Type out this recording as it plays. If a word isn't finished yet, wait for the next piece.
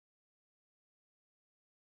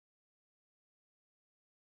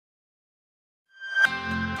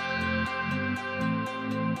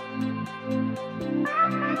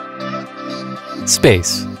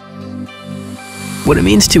Space. What it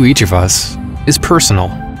means to each of us is personal,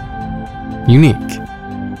 unique,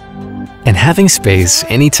 and having space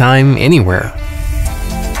anytime, anywhere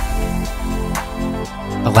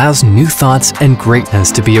allows new thoughts and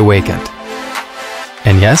greatness to be awakened.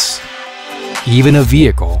 And yes, even a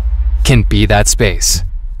vehicle can be that space.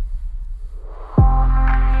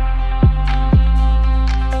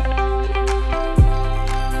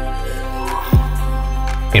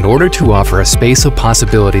 In order to offer a space of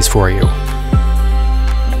possibilities for you,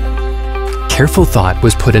 careful thought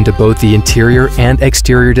was put into both the interior and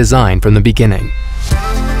exterior design from the beginning.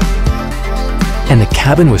 And the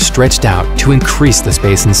cabin was stretched out to increase the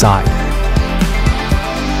space inside.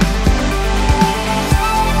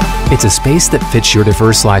 It's a space that fits your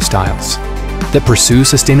diverse lifestyles, that pursues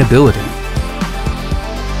sustainability,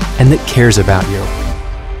 and that cares about you.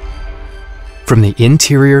 From the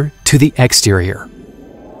interior to the exterior.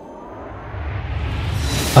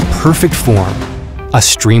 A perfect form, a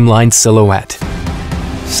streamlined silhouette.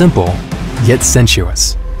 Simple, yet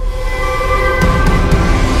sensuous.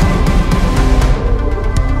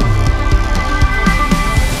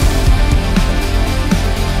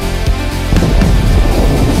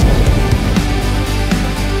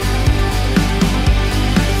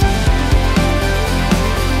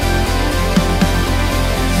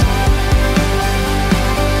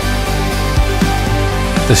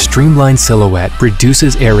 The streamlined silhouette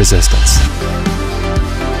reduces air resistance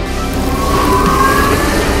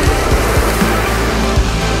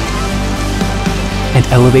and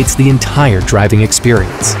elevates the entire driving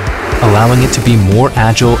experience, allowing it to be more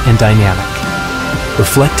agile and dynamic,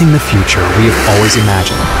 reflecting the future we have always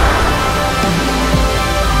imagined.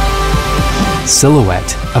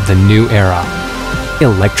 Silhouette of the new era,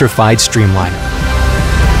 electrified streamliner.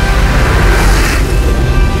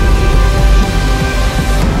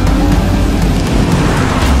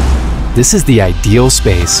 This is the ideal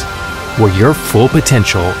space where your full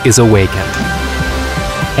potential is awakened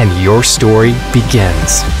and your story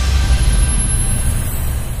begins.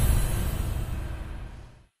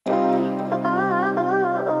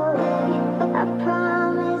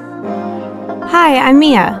 Hi, I'm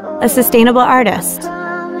Mia, a sustainable artist.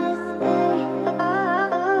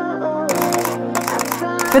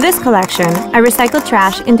 For this collection, I recycled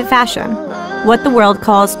trash into fashion, what the world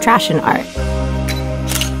calls trashion art.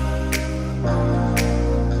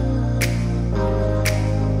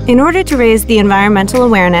 In order to raise the environmental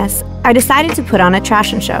awareness, I decided to put on a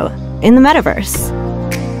trashion show in the metaverse.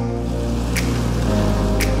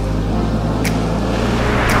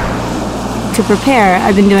 To prepare,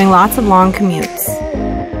 I've been doing lots of long commutes.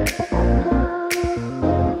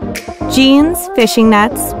 Jeans, fishing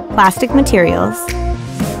nets, plastic materials.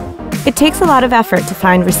 It takes a lot of effort to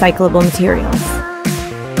find recyclable materials.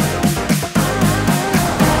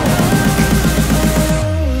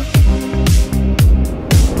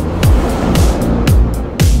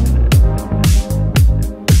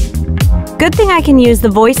 Good thing I can use the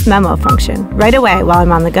voice memo function right away while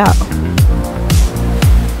I'm on the go.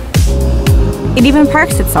 It even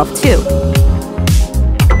parks itself too.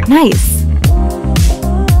 Nice.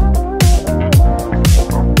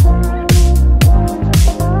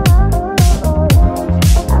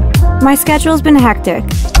 My schedule's been hectic,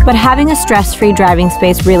 but having a stress-free driving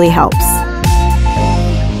space really helps.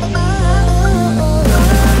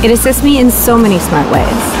 It assists me in so many smart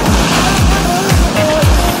ways.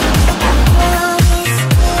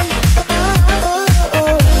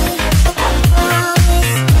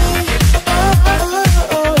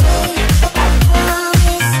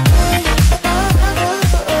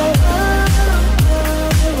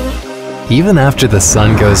 Even after the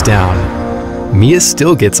sun goes down, Mia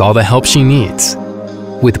still gets all the help she needs,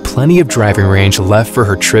 with plenty of driving range left for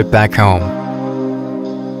her trip back home.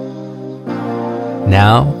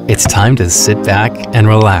 Now, it's time to sit back and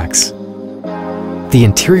relax. The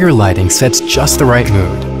interior lighting sets just the right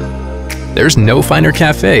mood. There's no finer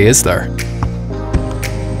cafe, is there?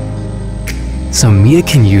 So Mia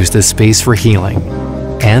can use this space for healing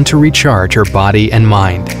and to recharge her body and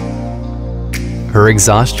mind. Her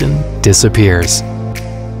exhaustion disappears.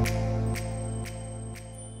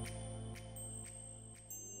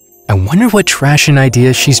 I wonder what trashion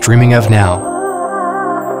idea she's dreaming of now.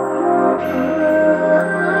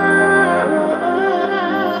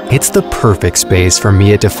 It's the perfect space for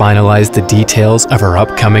Mia to finalize the details of her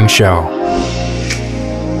upcoming show.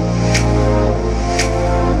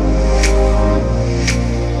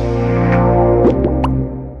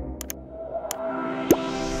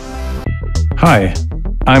 Hi,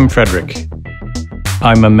 I'm Frederick.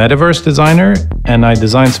 I'm a metaverse designer and I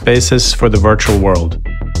design spaces for the virtual world.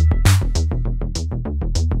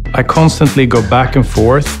 I constantly go back and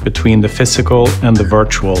forth between the physical and the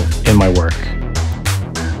virtual in my work.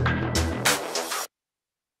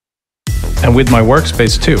 And with my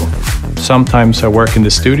workspace too. Sometimes I work in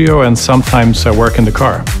the studio and sometimes I work in the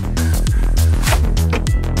car.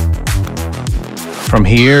 From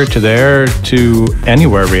here to there to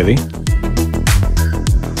anywhere really.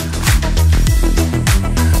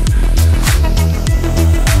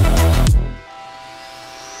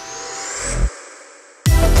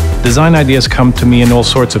 Design ideas come to me in all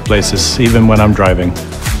sorts of places, even when I'm driving.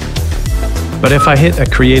 But if I hit a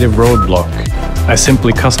creative roadblock, I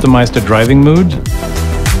simply customize the driving mood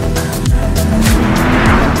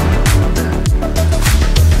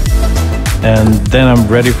and then I'm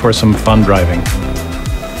ready for some fun driving.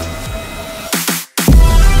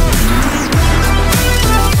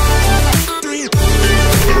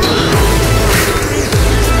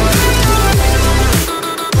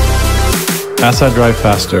 As I drive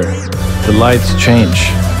faster, the lights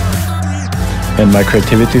change and my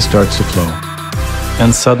creativity starts to flow.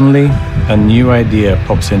 And suddenly, a new idea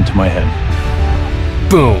pops into my head.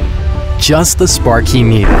 Boom! Just the spark he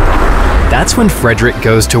needed. That's when Fredrik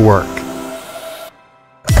goes to work.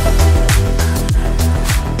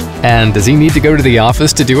 And does he need to go to the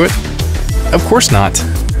office to do it? Of course not.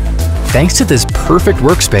 Thanks to this perfect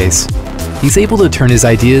workspace, he's able to turn his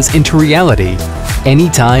ideas into reality,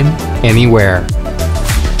 anytime, anywhere.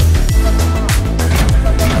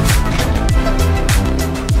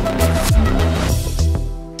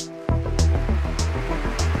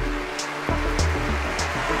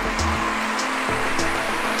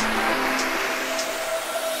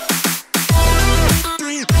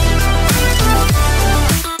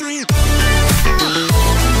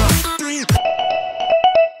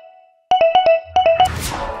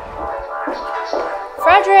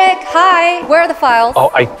 Fredrik, hi! Where are the files?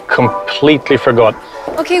 Oh, I completely forgot.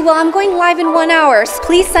 Okay, well, I'm going live in 1 hour. So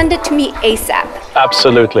please send it to me ASAP.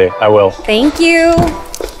 Absolutely, I will. Thank you.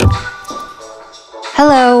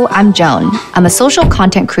 Hello, I'm Joan. I'm a social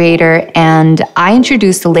content creator and I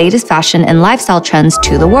introduce the latest fashion and lifestyle trends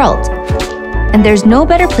to the world. And there's no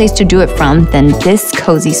better place to do it from than this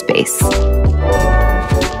cozy space.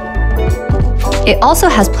 It also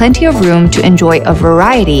has plenty of room to enjoy a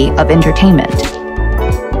variety of entertainment.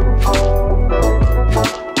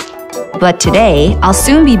 But today, I'll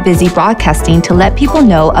soon be busy broadcasting to let people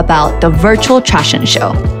know about the virtual fashion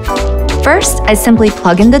show. First, I simply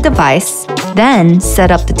plug in the device, then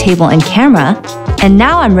set up the table and camera, and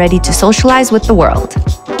now I'm ready to socialize with the world.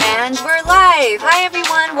 And we're live! Hi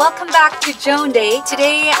everyone, welcome back to Joan Day.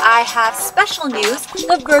 Today I have special news,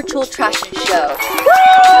 the virtual fashion show.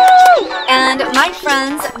 Woo! And my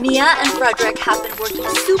friends Mia and Fredrik have been working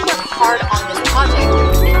super hard on this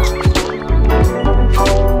project.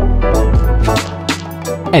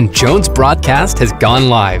 And Joan's broadcast has gone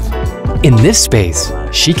live. In this space,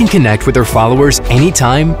 she can connect with her followers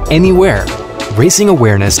anytime, anywhere, raising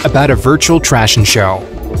awareness about a virtual fashion show.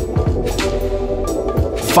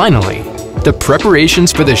 Finally, the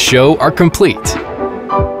preparations for the show are complete.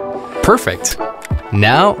 Perfect.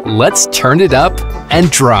 Now let's turn it up and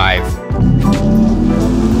drive.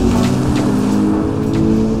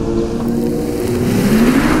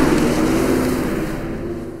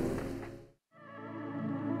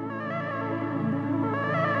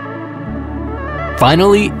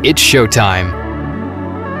 Finally, it's showtime.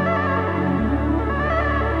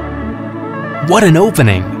 What an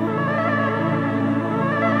opening!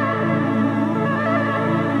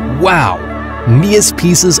 Wow! Mia's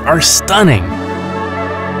pieces are stunning!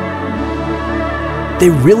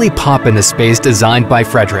 They really pop in a space designed by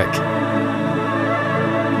Fredrik.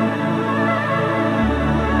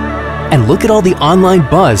 And look at all the online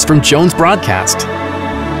buzz from Joan's broadcast.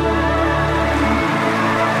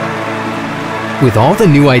 With all the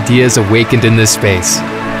new ideas awakened in this space,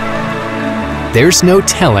 there's no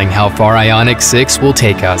telling how far IONIQ 6 will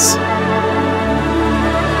take us.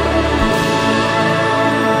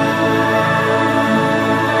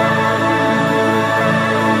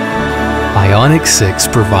 IONIQ 6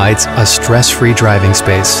 provides a stress-free driving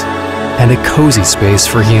space and a cozy space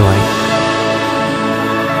for healing.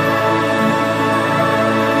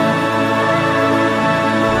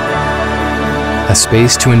 A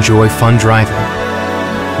space to enjoy fun driving,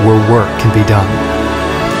 where work can be done.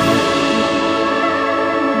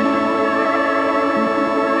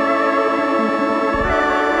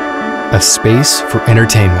 A space for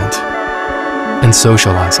entertainment and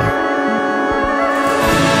socializing.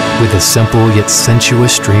 With a simple yet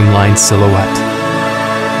sensuous streamlined silhouette,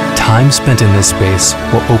 time spent in this space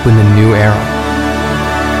will open a new era.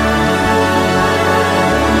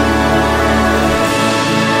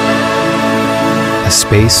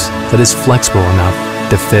 space that is flexible enough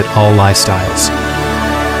to fit all lifestyles.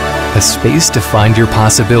 A space to find your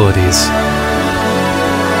possibilities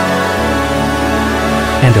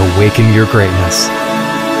and awaken your greatness.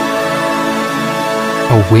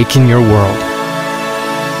 Awaken your world.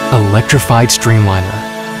 Electrified Streamliner,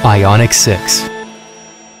 IONIQ 6.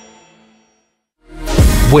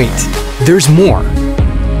 Wait, there's more.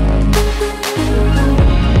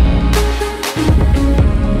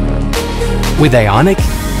 With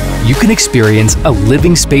IONIQ, you can experience a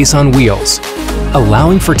living space on wheels,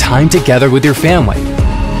 allowing for time together with your family.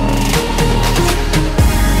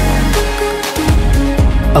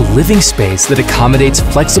 A living space that accommodates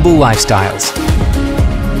flexible lifestyles.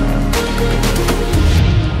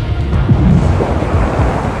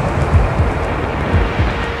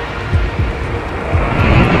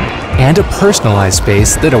 And a personalized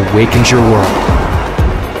space that awakens your world.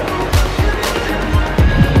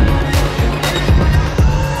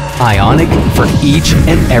 IONIQ for each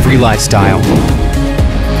and every lifestyle.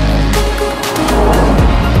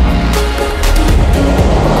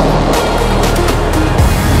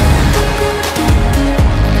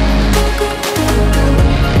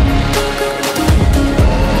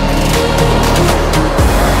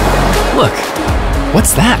 Look,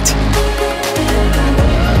 what's that?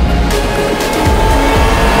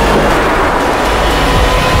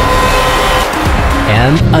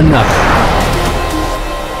 And another.